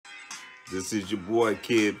This is your boy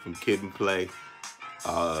Kid from Kid and Play.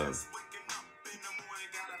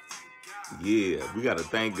 Yeah, we gotta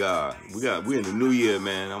thank God. We in the new year,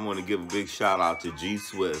 man. I want to give a big shout out to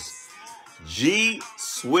gswiss.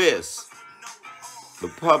 gswiss, the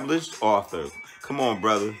published author. Come on,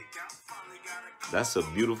 brother. That's a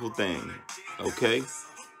beautiful thing. Okay?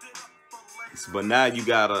 But now you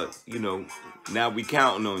gotta, now we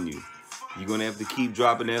counting on you. You're gonna have to keep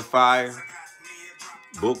dropping that fire,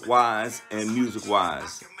 book-wise and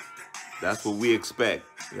music-wise. That's what we expect,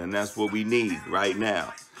 and that's what we need right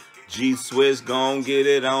now. gswiss, gon' get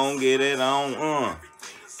it on,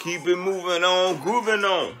 Keep it moving on, grooving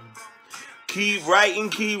on. Keep writing,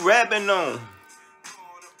 keep rapping on.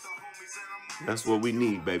 That's what we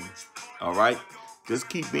need, baby. All right? Just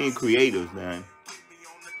keep being creative, man.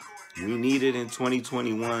 We need it in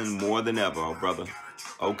 2021 more than ever, oh brother.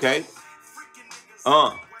 Okay?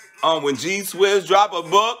 When gswiss drop a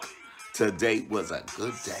book, today was a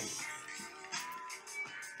good day.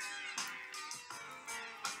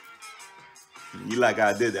 You like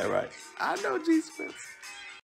I did that, right? I know gswiss.